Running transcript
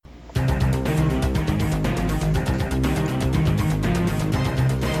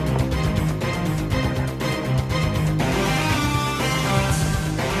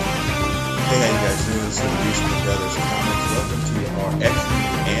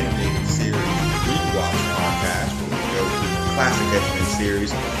classic X-Men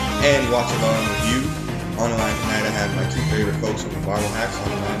series, and watch along with you. On the line tonight, I have my two favorite folks from Marvel Hacks. On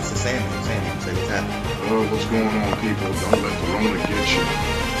the line, it's Sammy. Sammy, say what's happening. Well, what's going on, people? Don't let the Rona get you.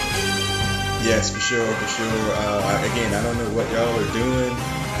 Yes, for sure. Again, I don't know what y'all are doing.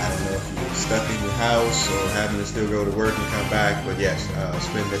 I don't know if you're stuck in your house or having to still go to work and come back. But yes,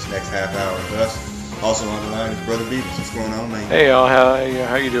 spend this next half hour with us. Also on the line is Brother Beavis. What's going on, man? Hey, y'all.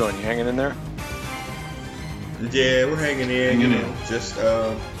 How you doing? You hanging in there? Yeah, we're hanging in. Just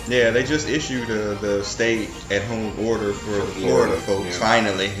they just issued the stay-at-home order for the Florida folks. Yeah.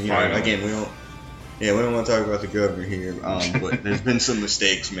 Finally, again, we don't want to talk about the governor here, but there's been some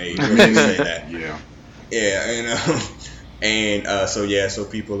mistakes made. We're gonna say that. So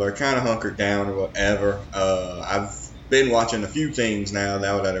people are kind of hunkered down or whatever. I've been watching a few things now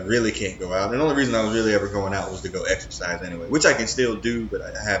that I really can't go out. And the only reason I was really ever going out was to go exercise anyway, which I can still do, but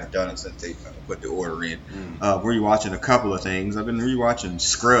I haven't done it since they put the order in. Rewatching a couple of things. I've been rewatching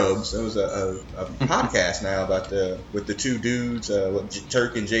Scrubs. There was a podcast now with the two dudes,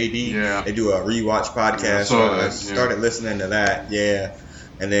 Turk and JD. Yeah. They do a rewatch podcast. I started listening to that. Yeah.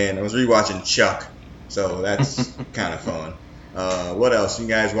 And then I was rewatching Chuck. So that's kind of fun. What else? You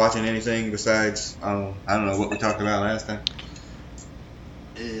guys watching anything besides, I don't know what we talked about last time?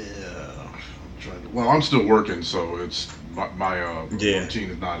 Well, I'm still working, so it's my routine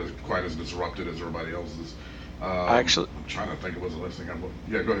is not quite as disrupted as everybody else's. I'm trying to think of what's the last thing I looked.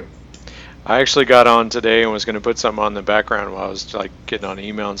 Yeah, go ahead. I actually got on today and was going to put something on the background while I was like getting on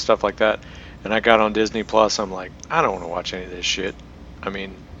email and stuff like that. And I got on Disney Plus. I'm like, I don't want to watch any of this shit. I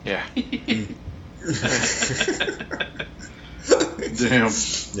mean, yeah. Damn.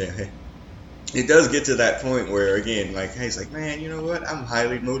 Yeah. It does get to that point where, again, like, hey, it's like, man, you know what? I'm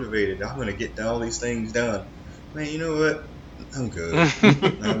highly motivated. I'm going to get all these things done. Man, you know what? I'm good.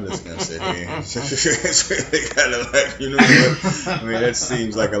 I'm just going to sit here. It's really kind of like, you know what? I mean, that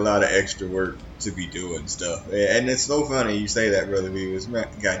seems like a lot of extra work to be doing stuff. And it's so funny you say that, Brother Beavis. You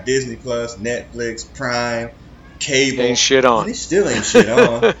got Disney Plus, Netflix, Prime, cable. Ain't shit on. It still ain't shit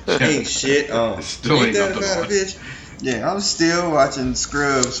on. Ain't shit on. Still ain't nothing on. Bitch. Yeah, I'm still watching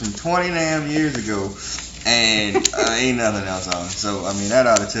Scrubs from 20 damn years ago, and ain't nothing else on. So, I mean, that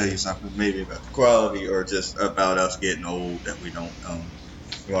ought to tell you something, maybe about the quality or just about us getting old, that we don't want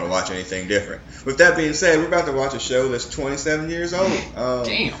to watch anything different. With that being said, we're about to watch a show that's 27 years old.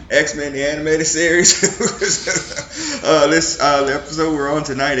 Damn. X-Men, the animated series. The episode we're on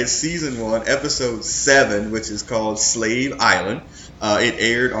tonight is Season 1, Episode 7, which is called Slave Island. It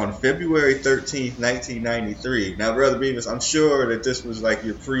aired on February 13th, 1993. Now, Brother Beavis, I'm sure that this was like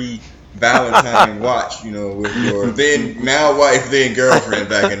your pre-Valentine watch, with your now wife, then girlfriend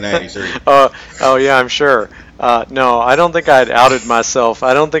back in 93. Oh, yeah, I'm sure. No, I don't think I had outed myself.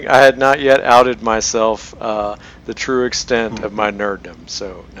 I don't think I had not yet outed myself the true extent of my nerddom.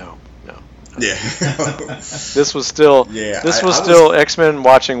 So, no. Yeah. This was still, X-Men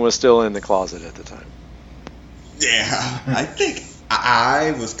watching was still in the closet at the time. Yeah, I think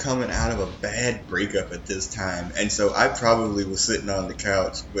I was coming out of a bad breakup at this time, and so I probably was sitting on the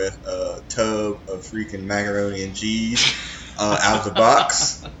couch with a tub of freaking macaroni and cheese out of the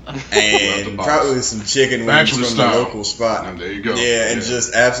box, and probably some chicken wings from the local spot. And there you go. Yeah, and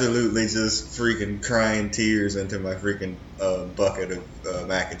just absolutely just freaking crying tears into my freaking bucket of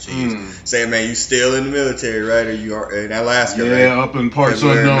mac and cheese. Saying, man, you still in the military, right? Or you are in Alaska, right? Yeah, up in parts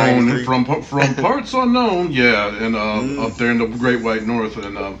unknown. From parts unknown, yeah, and up there in the Great White North.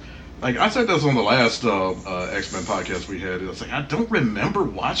 And like I said this on the last X-Men podcast we had. It's like, I don't remember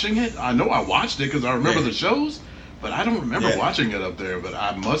watching it. I know I watched it because I remember the shows, but I don't remember watching it up there. But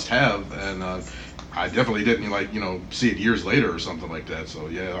I must have, and I definitely didn't see it years later or something like that. So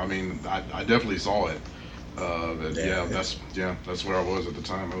yeah, I mean, I definitely saw it. That's where I was at the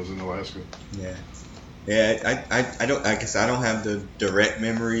time. I was in Alaska. Yeah, I don't have the direct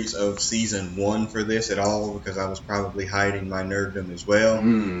memories of season 1 for this at all, because I was probably hiding my nerddom as well.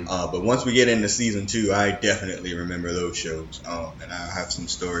 But once we get into season 2, I definitely remember those shows, and I have some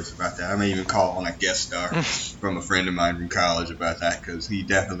stories about that. I may even call on a guest star from a friend of mine from college about that, because he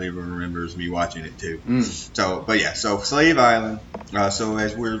definitely remembers me watching it too. So Slave Island. So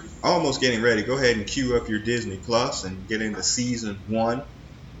as we're almost getting ready, go ahead and queue up your Disney Plus and get into season 1.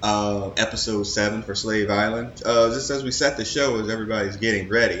 Episode 7 for Slave Island. Just as we set the show, as everybody's getting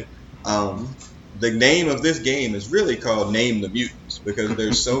ready, the name of this game is really called Name the Mutants, because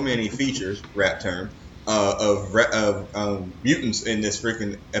there's so many features, rap term, of mutants in this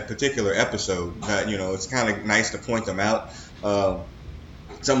freaking particular episode that it's kind of nice to point them out.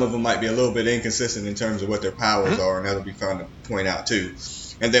 Some of them might be a little bit inconsistent in terms of what their powers are, and that'll be fun to point out too.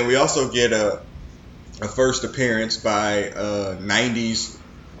 And then we also get a first appearance by 90s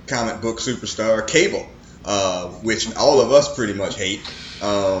comic book superstar Cable, which all of us pretty much hate.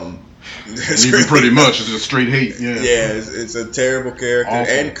 Even pretty much, it's just straight hate. Yeah, it's a terrible character.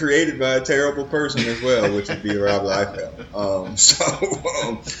 Awful. And created by a terrible person as well, which would be Rob Liefeld.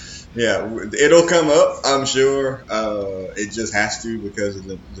 Yeah, it'll come up, I'm sure. It just has to because of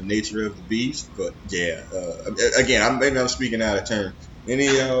the nature of the beast. But yeah, again, maybe I'm speaking out of turn. Any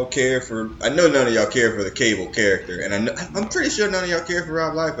of y'all care for? I know none of y'all care for the Cable character, and I'm pretty sure none of y'all care for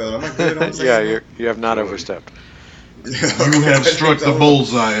Rob Liefeld. Am I good on saying that? You have not overstepped. You have struck the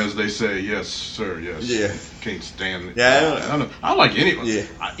bullseye, as they say. Yes, sir. Yes. Yeah. Can't stand it. Yeah, I don't know. I like anyone. Yeah.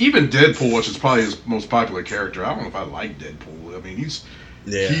 Even Deadpool, which is probably his most popular character. I don't know if I like Deadpool. I mean,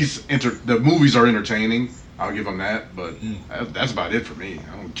 the movies are entertaining. I'll give him that, but that's about it for me.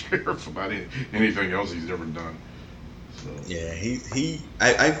 I don't care about anything else he's ever done. So. Yeah,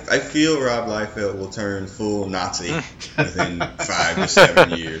 I feel Rob Liefeld will turn full Nazi within 5 to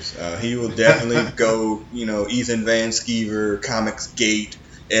 7 years. He will definitely go, Ethan Van Sciver, Comics Gate,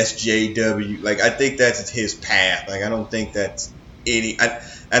 SJW. Like, I think that's his path. Like, I don't think that's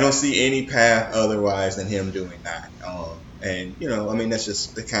I don't see any path otherwise than him doing that. And that's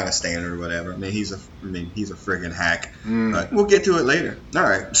just the kind of standard or whatever. I mean, he's a friggin' hack. But we'll get to it later. All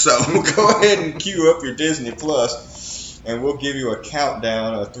right, so go ahead and cue up your Disney Plus, and we'll give you a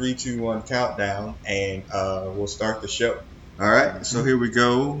countdown, a 3, 2, 1 countdown, and we'll start the show. All right, so here we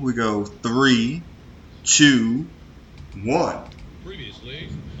go. We go 3, 2, 1.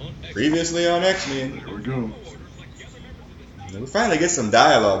 Previously on X-Men. There we go. We finally get some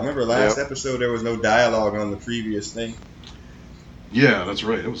dialogue. Remember last episode there was no dialogue on the previous thing? Yeah, that's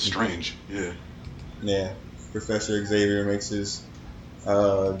right. It was strange. Yeah. Yeah. Professor Xavier makes his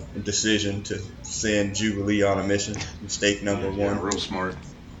decision to send Jubilee on a mission. Mistake number 1. Real smart.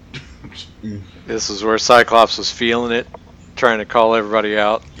 This is where Cyclops was feeling it, trying to call everybody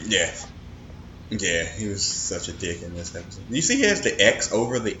out. Yeah. Yeah, he was such a dick in this episode. You see he has the X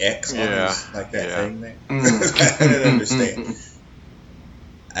over the X on his, like that thing there? I didn't understand.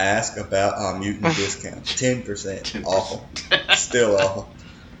 Ask about our mutant discount. 10%. Awful. Still awful.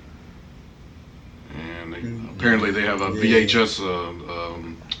 And apparently they have a VHS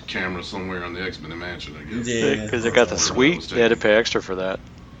camera somewhere on the X-Men Mansion, I guess. Yeah. Because they got the suite. They had to pay extra for that.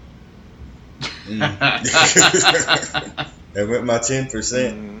 They went my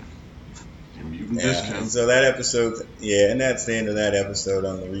 10%. Discount. So that episode, and that's the end of that episode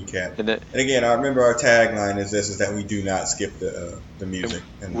on the recap. And again, I remember our tagline is that we do not skip the music.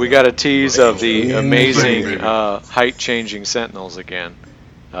 We got a tease of the amazing height-changing Sentinels again.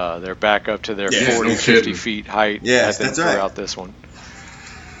 They're back up to their 40, 50 feet height, I think, throughout this one.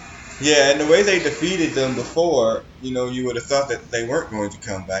 Yeah, and the way they defeated them before, you would have thought that they weren't going to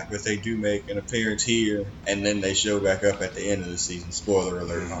come back, but they do make an appearance here, and then they show back up at the end of the season. Spoiler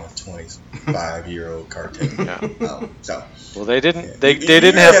alert on a 25-year-old cartoon. Well, they didn't. They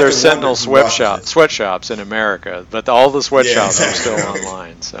didn't have their Sentinel sweatshops in America, but all the sweatshops are still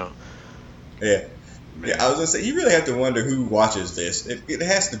online. So. Yeah, I was gonna say you really have to wonder who watches this. It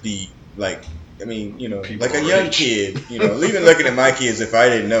has to be like. I mean, like a young kid, even looking at my kids, if I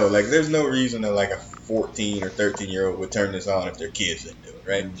didn't know, like, there's no reason that, like, a 14 or 13-year-old would turn this on if their kids didn't do it,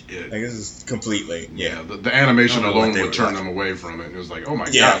 right? Yeah. Like, this is completely, the animation alone would turn them away from it. It was like, oh, my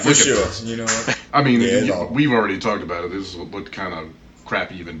God, look for sure. At this. You know what? I mean, we've already talked about it. This looked kind of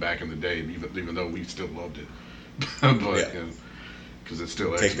crappy even back in the day, even though we still loved it. But, because it's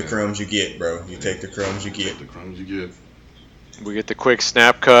still Take the crumbs you get, bro. You take the crumbs you get. Take the crumbs you get. We get the quick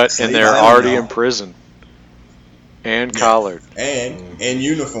snap cut, and they're already in prison. And collared. And in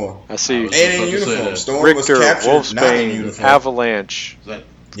uniform. I see. And in uniform. Storm Richter, was captured Wolfsbane, not in uniform. Avalanche.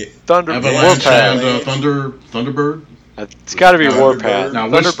 Avalanche and Thunderbird? It's got to be Warpath. Now,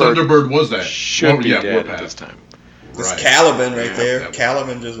 which Thunderbird was that? Should be dead at this time. It's Caliban right there.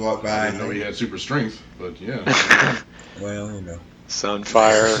 Caliban just walked by. I didn't know he had super strength, but yeah. Well,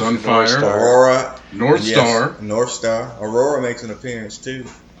 Sunfire, Aurora, North Star. Aurora makes an appearance too.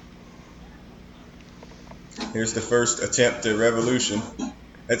 Here's the first attempt at revolution.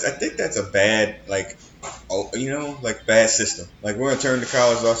 I think that's a bad, bad system. Like, we're gonna turn the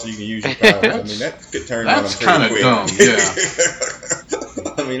collars off so you can use your powers. I mean, that could turn on them pretty quick. That's kind of dumb.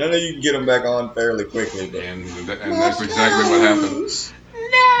 Yeah. I mean, I know you can get them back on fairly quickly, but and that's exactly what happened.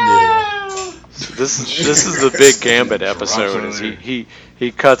 No. This is the big Gambit episode. Is he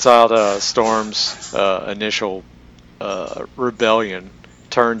cuts out Storm's initial rebellion,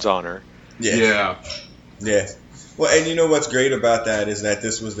 turns on her. Yeah. Well, and you know what's great about that is that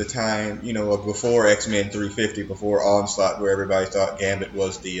this was the time, before X-Men 350, before Onslaught, where everybody thought Gambit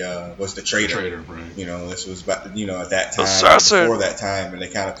was the traitor. Right. This was at that time, Assassin. before that time, and they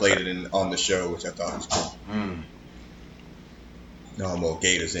kind of played it on the show, which I thought was cool. No more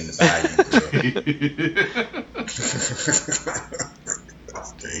gators in the bayou.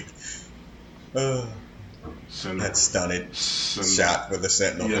 That stunted shot for the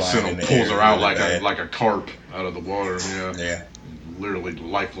Sentinel. Yeah, Sentinel pulls her out like a carp out of the water. Yeah. Literally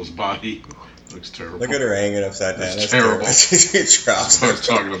lifeless body. Looks terrible. Look at her hanging upside down. That's terrible. That's what I was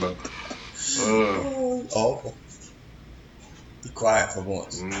talking about. Awful. Be quiet for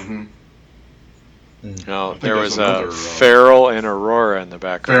once. Mm-hmm. No, there was Farrell and Aurora in the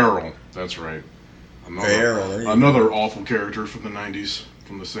background. Farrell, that's right. Another awful character from the 90s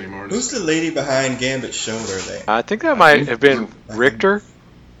from the same artist. Who's the lady behind Gambit's shoulder there? I think that might have been Richter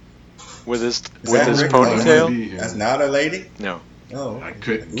with his ponytail. That's not a lady? No. Oh. I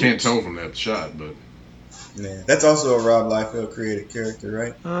can't tell from that shot, but yeah, that's also a Rob Liefeld created character,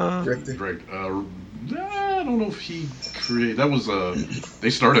 right? Richter. I don't know if he created. That was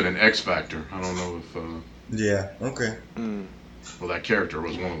they started in X Factor. I don't know if. Yeah. Okay. Well, that character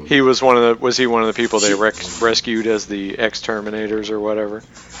was one of them. He was one of the. Was he one of the people they rescued as the X-Terminators or whatever?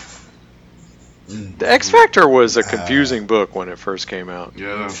 The X Factor was a confusing book when it first came out.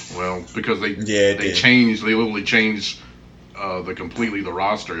 Yeah. Well, because they literally changed the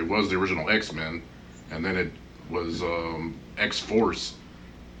roster. It was the original X-Men, and then it was X-Force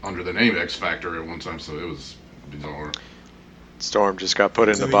under the name X Factor at one time. So it was bizarre. Storm just got put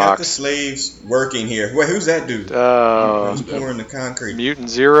in the we box. Got the slaves working here. Wait, who's that dude? Who's pouring the concrete? Mutant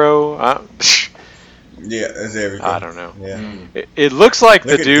Zero. Yeah, that's everything. I don't know. Yeah. It looks like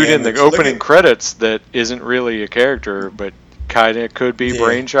the dude in the opening credits that isn't really a character, but kind of could be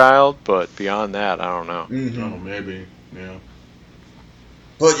Brainchild. But beyond that, I don't know. Mm-hmm. Oh, maybe. Yeah.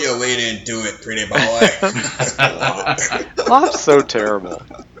 Put your weight into it, pretty boy. Lob's so terrible.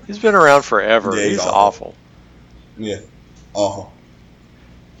 He's been around forever. Yeah, he's awful. Yeah, awful.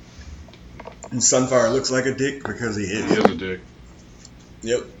 And Sunfire looks like a dick because he is. He is a dick.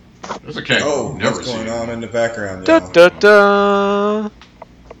 Yep. There's a cat. What's going on in the background? Da, da, da. Dun,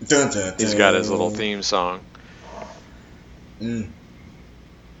 dun, dun. He's got his little theme song. Mm-hmm.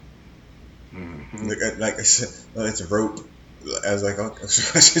 Like I said, it's a rope. I was like,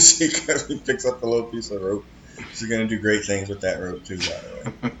 she picks up a little piece of rope. She's gonna do great things with that rope too, by the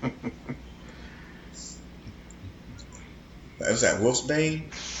way. Was that Wolfsbane?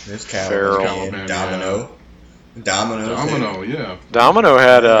 There's Caliban, Domino. Domino, yeah. Domino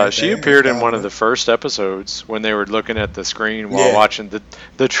had she appeared in one of the first episodes when they were looking at the screen while watching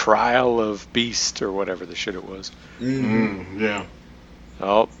the trial of Beast or whatever the shit it was. Yeah.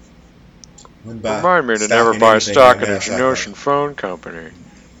 Oh. Remind me to never buy stock in a Genoshan phone company.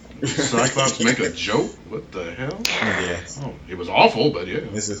 Cyclops make a joke? What the hell? Yeah. Oh, it was awful, but yeah.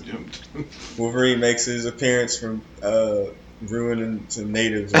 Wolverine makes his appearance from ruining some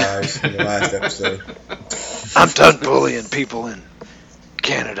natives' lives in the last episode. I'm done bullying people in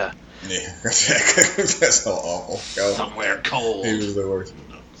Canada. Yeah, that's so awful. Somewhere cold. He was the worst.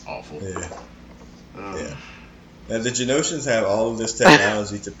 Awful. Yeah. Yeah. Now, the Genoshans have all of this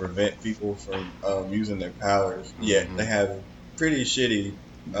technology to prevent people from using their powers, yet they have pretty shitty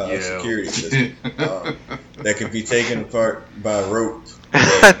security system that can be taken apart by rope.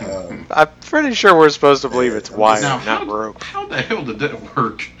 I'm pretty sure we're supposed to believe it's wire, not rope. How the hell did that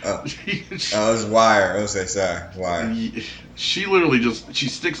work? It was wire. I was wire. She literally she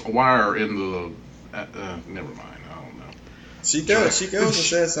sticks a wire in the. Never mind. I don't know. She does. She goes and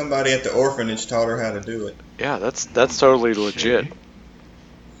says somebody at the orphanage taught her how to do it. Yeah, that's totally legit.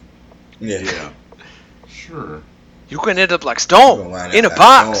 Yeah. Sure. You can end up like Storm in a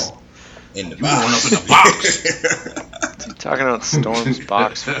box. In the box. Going up in the box. What's he talking about Storm's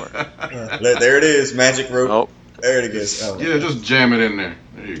box for? There it is, magic rope. Oh. There it is. Oh, yeah, just jam it in there.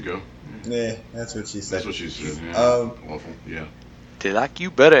 There you go. Yeah, that's what she said. That's what she said. Yeah. Awful. Yeah. They like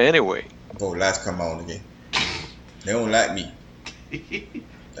you better anyway. Boy, lights come on again. They don't like me.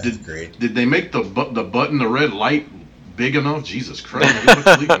 That's great. Did they make the button, the red light, big enough? Jesus Christ!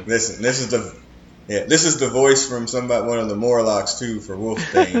 Listen, this is the voice from one of the Morlocks too for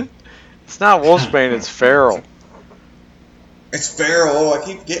Wolfsbane. It's not Wolfsbane, it's Farrell. It's Farrell. Oh, I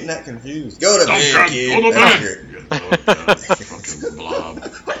keep getting that confused. Go to bed, kid. Go to bed. Fucking blob.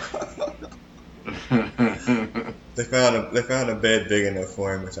 They found a bed big enough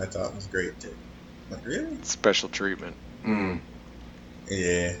for him, which I thought was great too. Like, really? Special treatment.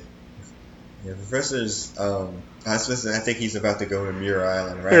 Yeah. Professor's. I think he's about to go to Muir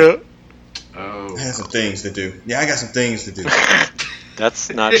Island, right? Yeah. Oh. I have some things to do. Yeah, I got some things to do. That's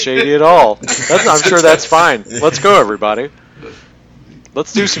not shady at all. I'm sure that's fine. Let's go, everybody.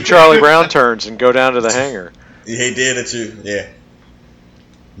 Let's do some Charlie Brown turns and go down to the hangar. He did it too. Yeah.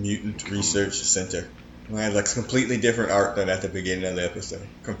 Mutant Research Center. We had like completely different art than at the beginning of the episode.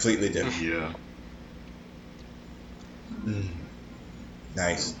 Completely different. Yeah.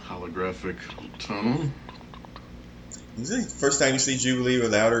 Nice. Holographic tunnel. Is it the first time you see Jubilee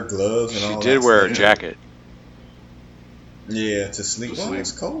without her gloves and all that? She did wear a jacket. Yeah, to sleep. Well,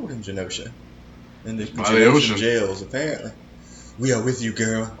 it's cold in Genosha. In the by the ocean jails, apparently. We are with you,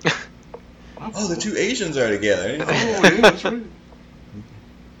 girl. Oh, the two Asians are together. Oh, yeah, that's right.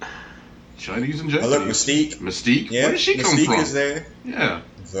 Chinese and Japanese. Oh, look, Mystique. Mystique? Yeah, where did she come from? Mystique is there. Yeah.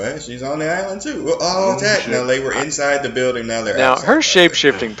 But she's on the island, too. Oh, Jack. Now, they were inside the building. Now they're outside. Her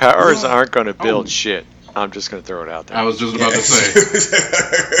shape-shifting powers aren't going to build shit. I'm just going to throw it out there. I was just about to say.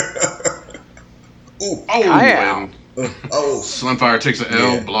 Ooh. Oh. Sunfire takes an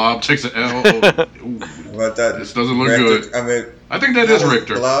L. Yeah. Blob takes an L. But that this doesn't look good. I mean, I think that is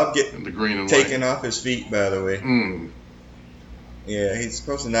Richter. Blob getting the green and taken white. Off his feet, by the way. Yeah, he's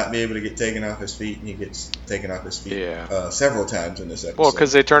supposed to not be able to get taken off his feet, and he gets taken off his feet several times in this episode. Well,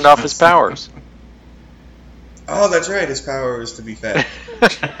 because they turned off his powers. Oh, that's right. His power is to be fat.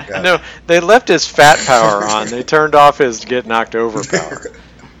 No, they left his fat power on. They turned off his get knocked over power.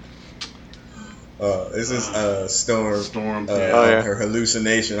 This is Storm. Her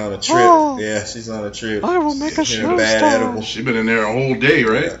hallucination on a trip. Oh, yeah, she's on a trip. I will make a snowstorm. She's been in there a whole day,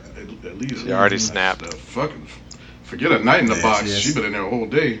 right? Yeah. At least. She already snapped. Forget a night in the box. She's been in there a whole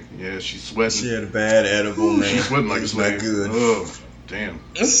day. Yeah, she's sweating. She had a bad edible, man. She's sweating like a slave. Not good. Oh, damn.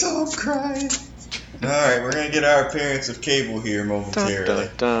 So I'm crying. All right, we're gonna get our appearance of Cable here momentarily.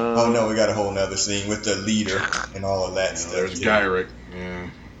 Dun, dun, dun. Oh no, we got a whole nother scene with the leader and all of that stuff. There's Gyrick.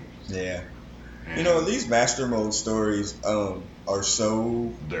 Yeah. You know, these Master Mode stories are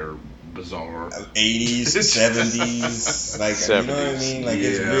so... They're bizarre. 80s, 70s, like, 70s. You know what I mean? Like,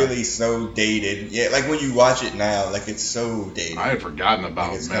 it's really so dated. Yeah, like when you watch it now, like, it's so dated. I had forgotten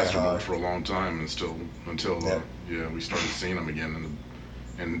about Master Mode for a long time until we started seeing them again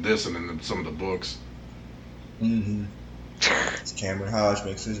in this and in some of the books. Mm-hmm. Cameron Hodge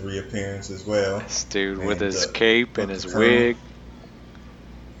makes his reappearance as well. This dude with his cape and his wig.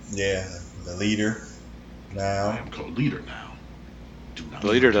 Yeah, the leader now. I am called leader now. The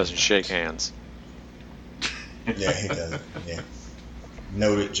leader doesn't shake hands. Yeah, he doesn't. Yeah.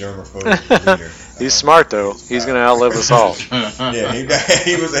 Noted germaphobe leader. He's smart though. He's gonna outlive us all. Yeah, he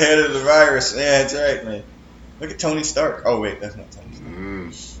was ahead of the virus. Yeah, that's right, man. Look at Tony Stark. Oh wait, that's not Tony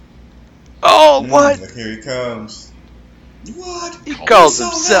Stark. Oh, what? Look, here he comes. What? He calls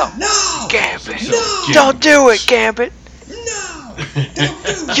himself Gambit. No. Don't do it, Gambit. No. Don't do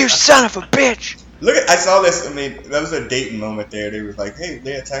it. You son of a bitch. Look, I saw this. I mean, that was a Dayton moment there. They were like, "Hey,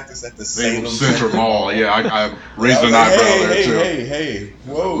 they attacked us at the Salem Central Mall." Yeah, I raised an eyebrow there too. Hey,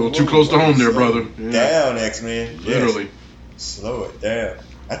 whoa! A little too close to home there, brother. Down, X-Men. Literally. Yes. Slow it down.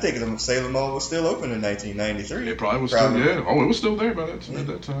 I think the Salem Mall was still open in 1993. It probably was still. Yeah. Oh, it was still there at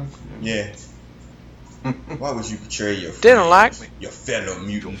that time. Yeah. Why would you betray your friends? They don't like me. Your fellow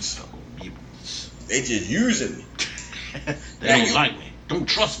mutants. They just using me. They don't like me. Don't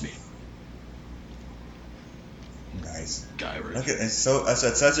trust me. Nice. Gyrick. Look at it's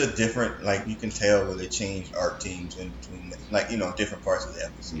such a different, like, you can tell where they changed art teams in between, like, you know, different parts of the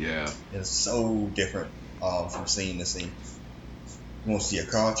episode. Yeah. It's so different from scene to scene. You want to see a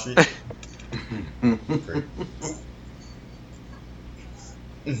cartridge?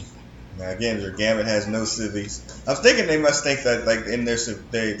 Now again, their Gambit has no civvies. I was thinking they must think that, like, in their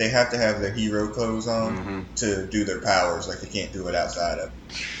they have to have their hero clothes on to do their powers. Like, they can't do it outside of it.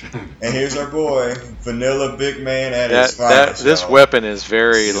 And here's our boy, Vanilla Big Man at his finest. This weapon is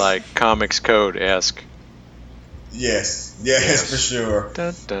very like Comics Code-esque. Yes, for sure.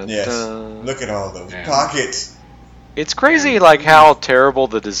 Dun, dun, yes. Dun. Look at all those pockets. It's crazy, like, how terrible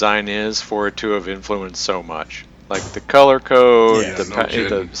the design is for it to have influenced so much. Like, the color code,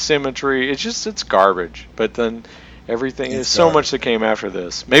 the symmetry, it's garbage. But then everything is so much that came after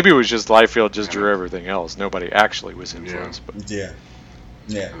this. Maybe it was just Liefeld just drew everything else. Nobody actually was influenced. But. Yeah.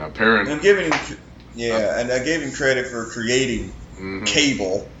 And apparently, I'm giving him, and I gave him credit for creating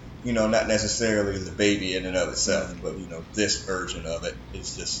Cable. You know, not necessarily the baby in and of itself, but you know, this version of it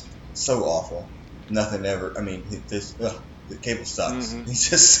is just so awful. Nothing ever. I mean, the Cable sucks. He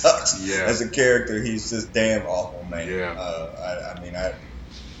just sucks as a character. He's just damn awful, man.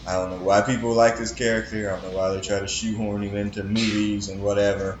 I don't know why people like this character. I don't know why they try to shoehorn him into movies and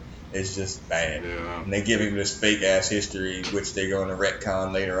whatever. It's just bad. Yeah. And they give him this fake ass history, which they're going to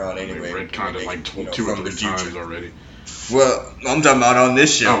retcon later on anyway. They retconned it like two or three times already. Well, I'm talking about on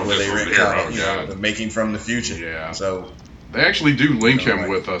this show where they retcon it, the making from the future. Yeah. So they actually do link him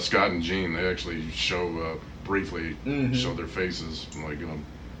with Scott and Jean. They actually show briefly show their faces. Like,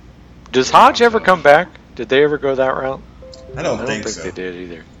 does Hodge ever come back? Did they ever go that route? I don't think so. They did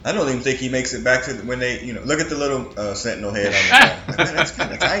either. I don't even think he makes it back to when they, look at the little Sentinel head on the top. Man, that's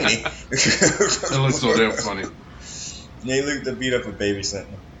kind of tiny. That looks so damn funny. Yeah, he looked to beat up a baby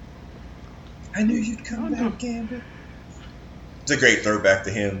Sentinel. I knew you'd come back, Gambit. It's a great throwback to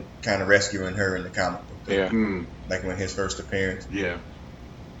him kind of rescuing her in the comic book. Yeah. Like when his first appearance. Yeah.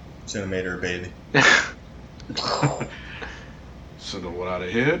 Should have made her a baby. Sentinel without a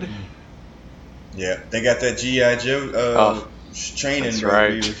head. Yeah, they got that G.I. Joe training. That's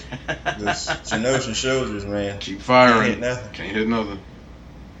right. The Genoshan soldiers, man. Keep firing. Can't hit nothing.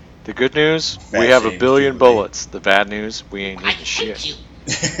 The good news, we have 1 billion bullets. The bad news, we ain't hitting shit.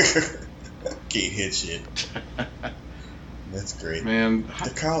 Can't hit shit. That's great. Man. The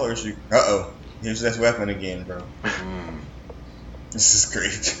collars, here's this weapon again, bro. This is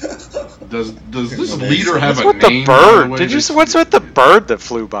great. Does this leader have a name? What's with the bird? What's with the bird that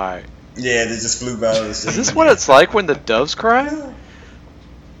flew by? Yeah, they just flew by. Is this what it's like when the doves cry?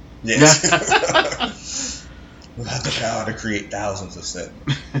 Yes. We'll have the power to create thousands of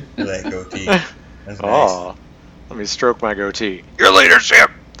sentinels. That goatee. That's nice. Let me stroke my goatee. Your leadership!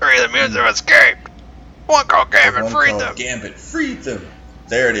 3 of the mutants have escaped! One called Gambit freed them! Gambit freed them!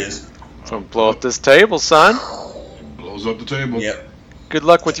 There it is. So blow up this table, son. Blows up the table. Yep. Good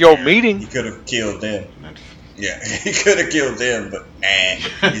luck with your meeting. He could have killed them. Yeah, he could have killed them, but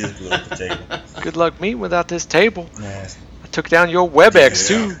he just blew up the table. Good luck meeting without this table. Nice. I took down your WebEx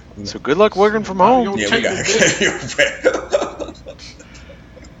too, so good luck working from home. Yeah, we got your WebEx.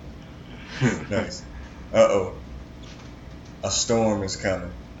 Nice. A storm is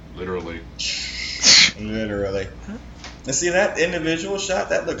coming. Literally. And see that individual shot?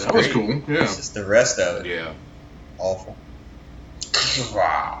 That looks great. That was cool, yeah. It's just the rest of it. Yeah. Awful.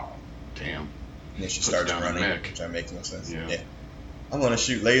 Wow. Damn. And then she starts running, which makes no sense. Yeah. I want to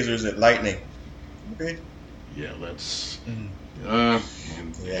shoot lasers at lightning. Okay. Yeah, that's...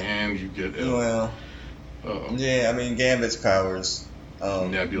 and you get... Well... Yeah, I mean, Gambit's powers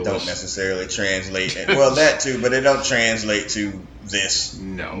don't necessarily translate... well, that too, but they don't translate to this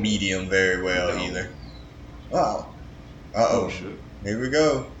medium very well either. Wow. Oh, shit. Here we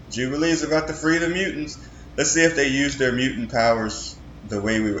go. Jubilee's about to free the mutants. Let's see if they use their mutant powers the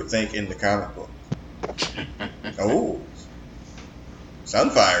way we would think in the comic book.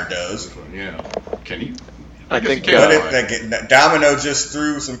 Sunfire does. Yeah. Can you? I think Domino just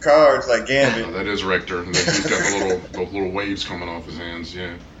threw some cards like Gambit. That is Richter. He's got the little waves coming off his hands.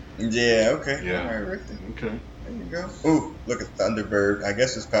 Yeah. Yeah. Okay. Yeah. All right, Richter. Okay. There you go. Ooh, look at Thunderbird. I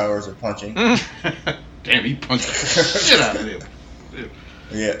guess his powers are punching. Damn, he punched the shit out of him.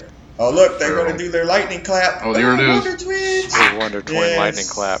 Yeah. Oh, look, they're going to do their lightning clap. Oh, there it is. Wonder Twins. The Wonder Twin lightning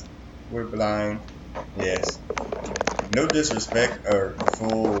clap. We're blind. Yes. No disrespect or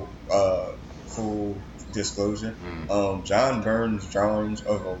full disclosure. John Byrne's drawings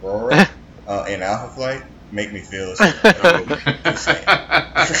of Aurora in Alpha Flight make me feel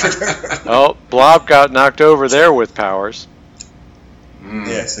Oh, Blob got knocked over there with powers.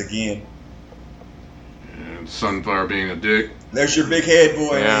 Yes, again. And Sunfire being a dick. There's your big head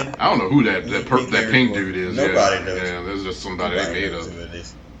boy, man. I don't know who that pink dude is. Nobody knows. Yeah, there's just somebody they made up.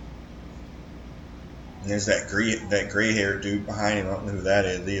 And there's that gray-haired dude behind him. I don't know who that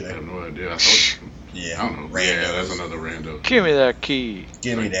is either. I have no idea. Yeah, I don't know. Randos. Yeah, that's another rando. Give me that key.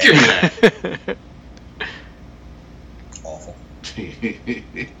 Give me that. Awful.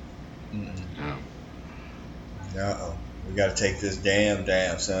 Uh-oh. We gotta take this damn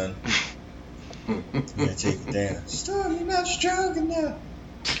down, son. We gotta take it down. Storm, you're not strong enough.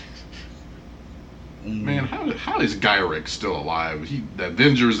 Man, how is Gyrich still alive? The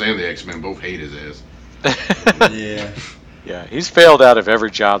Avengers and the X-Men both hate his ass. Yeah. Yeah, he's failed out of every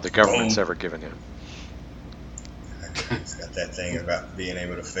job the government's ever given him. He's got that thing about being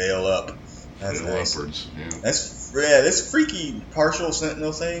able to fail up. That's nice. Upwards, yeah. This freaky partial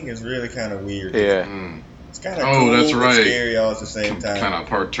sentinel thing is really kind of weird. Yeah. It's kind of cool that's right. and scary all at the same time. Kind of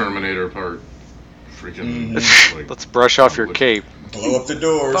part Terminator, part freaking... Let's brush off your cape. Blow up the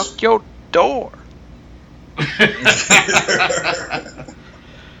doors. Fuck your door.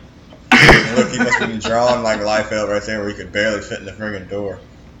 Look, he must have been drawn like Liefeld right there where he could barely fit in the friggin' door.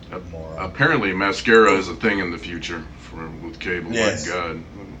 Apparently, mascara is a thing in the future with Cable. Yes. My God,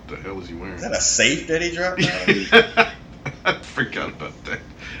 what the hell is he wearing? Is that a safe that he dropped out? I forgot about that.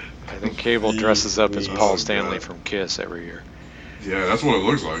 I think Cable dresses up as Paul Stanley from Kiss every year. Yeah, that's what it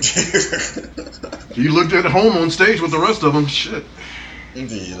looks like. He looked at home on stage with the rest of them. Shit.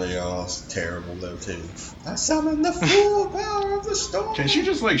 They all terrible though too. I summon the full power of the storm. Can she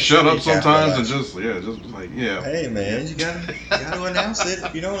just like shut up sometimes and just like Hey man, you gotta announce it.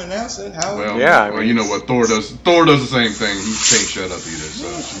 If you don't announce it, how? Well, yeah. Well, you know what Thor does. Thor does the same thing. He can't shut up either. So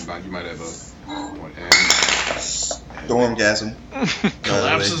you might have a Stormgasm.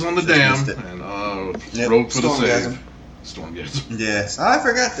 Collapses on the dam and rope for the save. Stormgasm. Yes, I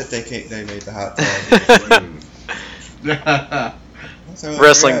forgot that they made the hot tag.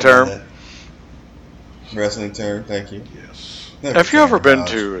 Wrestling term. Wrestling term, thank you. Yes. Have you ever been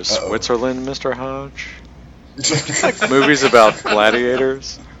to Switzerland, Mr. Hodge? Like movies about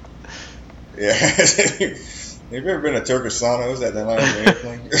gladiators? Yeah. Have you ever been to Turkish sauna? Was that line on the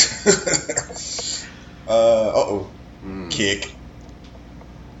airplane? Kick.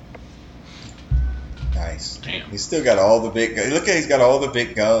 Nice. Damn. He's still got all the big guns. Look at he's got all the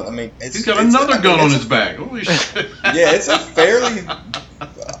big guns. I mean, he's got another gun on his back. Holy shit. Yeah, it's a fairly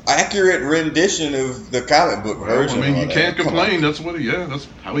accurate rendition of the comic book version. I mean, you can't complain. That's that's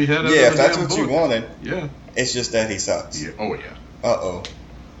how he had it. Yeah, if that's what you wanted. Yeah. It's just that he sucks. Yeah. Oh yeah. Uh-oh.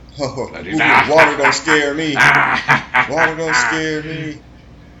 Water don't scare me. Water don't scare me.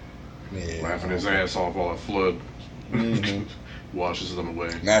 Yeah. Laughing his ass off while it flood. Washes them away.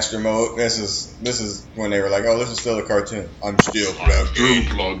 Master Mode. This is when they were like, "Oh, this is still a cartoon." I'm still plugged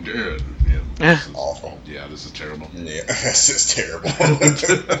in. Yeah. This is awful. Yeah, this is terrible. Yeah, this is terrible.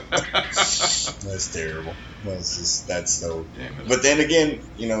 That's terrible. That's so. But then again,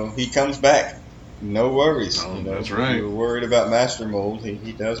 he comes back. No worries. Oh, that's right. You were worried about Master Mold.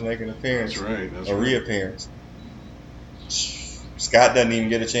 He does make an appearance. That's right. A reappearance. Scott doesn't even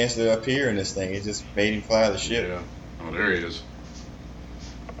get a chance to appear in this thing. It just made him fly the ship. Yeah. Oh, there he is.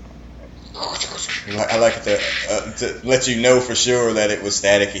 I like it to let you know for sure that it was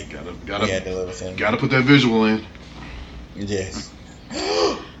staticky. Gotta he had the little thing. Gotta put that visual in. Yes.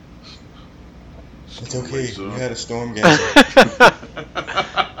 It's okay. You had a storm gas.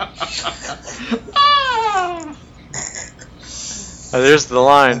 There's the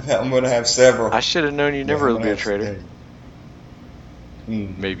line. I'm going to have several. I should have known you never would be a traitor.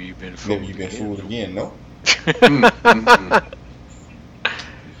 Maybe you've been fooled. Maybe you've been fooled again. No.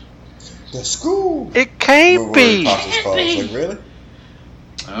 The school. It can't be. Like, really?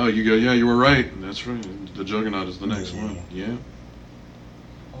 Oh, you go. Yeah, you were right. That's right. The Juggernaut is the next one. Yeah.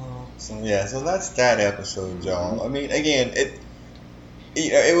 So that's that episode, y'all. I mean, again,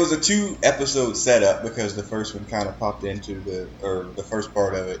 it was a 2-episode setup because the first one kind of popped into the first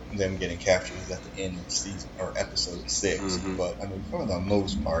part of it, them getting captured was at the end of season or episode 6. But I mean, for the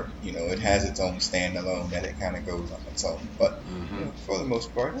most part, it has its own standalone that it kind of goes on its own. But for the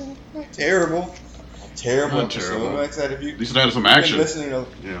most part, not terrible. Terrible. Terrible. Like I said, at least it had some action.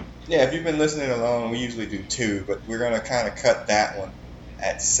 If you've been listening along, we usually do 2, but we're gonna kind of cut that one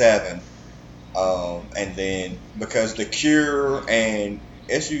at 7. And then because The Cure and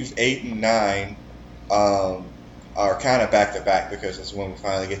issues 8 and 9 are kind of back to back because it's when we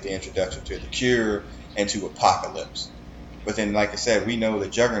finally get the introduction to The Cure and to Apocalypse. But then, like I said, we know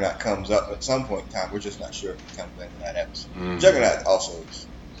that Juggernaut comes up at some point in time. We're just not sure if he comes into that episode. Juggernaut also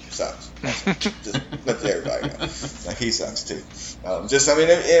sucks. Just let everybody know. Like, he sucks too. It's just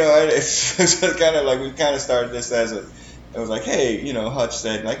kind of like we kind of started this as it was like, hey, Hutch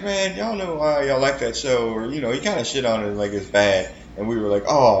said, like, man, y'all know why y'all like that show, or, he kind of shit on it like it's bad. And we were like,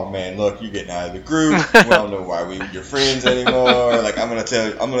 oh, man, look, you're getting out of the group. We don't know why we're your friends anymore. Like, I'm gonna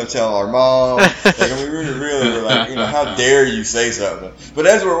tell our mom. Like, we really were like, how dare you say something? But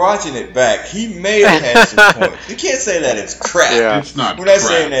as we're watching it back, he may have had some points. You can't say that it's crap. Yeah, it's not. We're not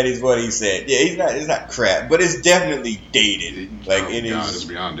saying that is what he said. Yeah, it's not crap, but it's definitely dated. Like, it's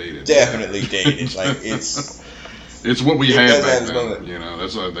beyond dated. Definitely dated. Like, it's what we had back then.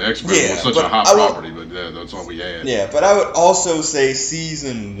 That's the X-Men was such a hot property, but that's all we had. Yeah, but I would also say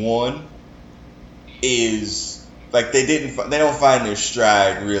season 1 is like they don't find their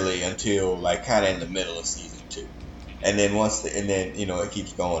stride really until like kind of in the middle of season 2, and then it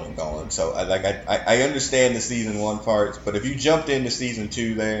keeps going and going. So I understand the season 1 parts, but if you jumped into season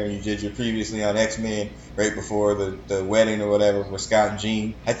 2 there and you did your previously on X-Men right before the wedding or whatever with Scott and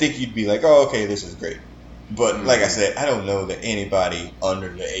Jean, I think you'd be like, oh, okay, this is great. But like I said, I don't know that anybody under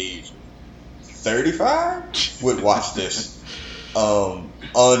the age of 35 would watch this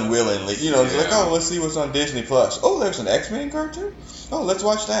unwillingly. It's like, oh, let's see what's on Disney Plus. Oh, there's an X-Men cartoon. Oh, let's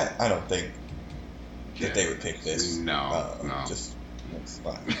watch that. I don't think that they would pick this. No. Just it's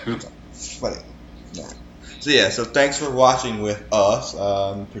fine. But no. So thanks for watching with us.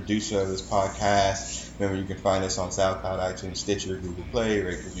 Producer of this podcast. Remember, you can find us on SoundCloud, iTunes, Stitcher, Google Play,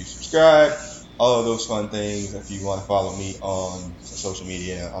 rate, review, subscribe. All of those fun things. If you want to follow me on social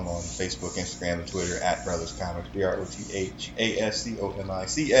media, I'm on Facebook, Instagram, and Twitter at Brothers Comics,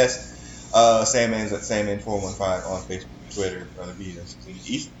 BROTHASCOMICS. Sandman's at Sandman415 on Facebook, Twitter, Brother B.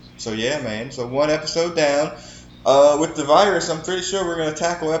 So yeah, man. So one episode down. With the virus, I'm pretty sure we're going to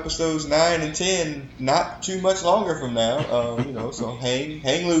tackle episodes 9 and 10 not too much longer from now. So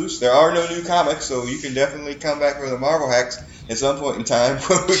hang loose. There are no new comics, so you can definitely come back for the Marvel hacks at some point in time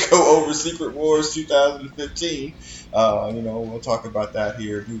when we go over Secret Wars 2015. We'll talk about that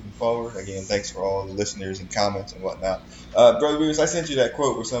here moving forward. Again, thanks for all the listeners and comments and whatnot. Brother Beers, I sent you that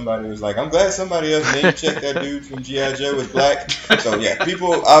quote where somebody was like, I'm glad somebody else name checked that dude from G.I. Joe is black. So, yeah,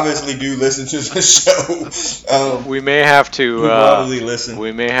 people obviously do listen to the show. We may have to probably listen.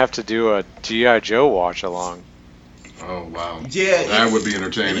 We may have to do a G.I. Joe watch along. Oh, wow. Yeah. That would be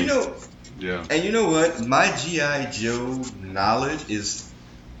entertaining. Yeah. And you know what? My G.I. Joe knowledge is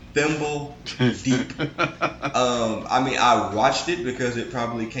thimble deep. I watched it because it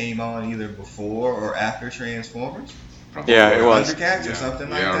probably came on either before or after Transformers. Probably. Yeah, it was. Thundercats or something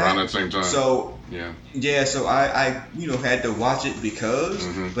like that. Yeah, around that same time. So so I had to watch it because,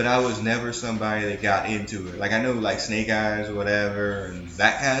 but I was never somebody that got into it. Like I know like Snake Eyes or whatever and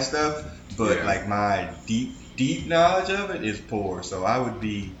that kind of stuff, but like my deep knowledge of it is poor. So I would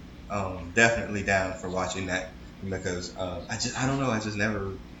be definitely down for watching that because I don't know, I just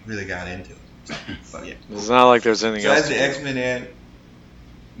never really got into it. So, but yeah, it's not like there's anything else. As the X-Men and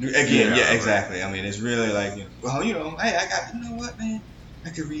again, exactly. I mean, it's really like, hey, I got, you know what, man? I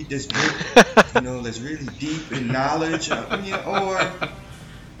could read this book, that's really deep in knowledge, or I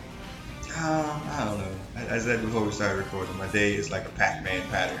don't know. I said before we started recording, my day is like a Pac-Man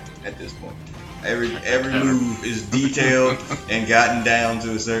pattern at this point. Every move is detailed and gotten down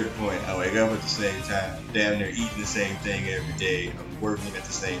to a certain point. I wake up at the same time, damn near eating the same thing every day. I'm working at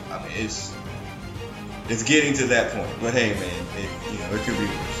the same. I mean, it's getting to that point. But hey, man, it could be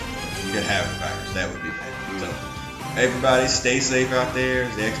worse. You could have a virus. That would be bad. So everybody, stay safe out there.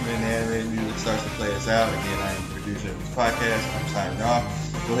 As the X-Men animated music starts to play us out. Again, I am the producer of this podcast. I'm signing off.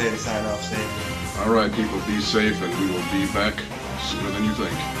 Go ahead and sign off, Sam. All right, people, be safe, and we will be back sooner than you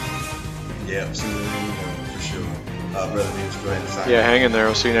think. Yeah, sooner than you know, for sure. Brother News, go ahead and sign off. Yeah, hang in there.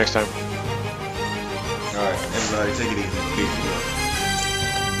 We'll see you next time. All right, everybody, take it easy. Peace.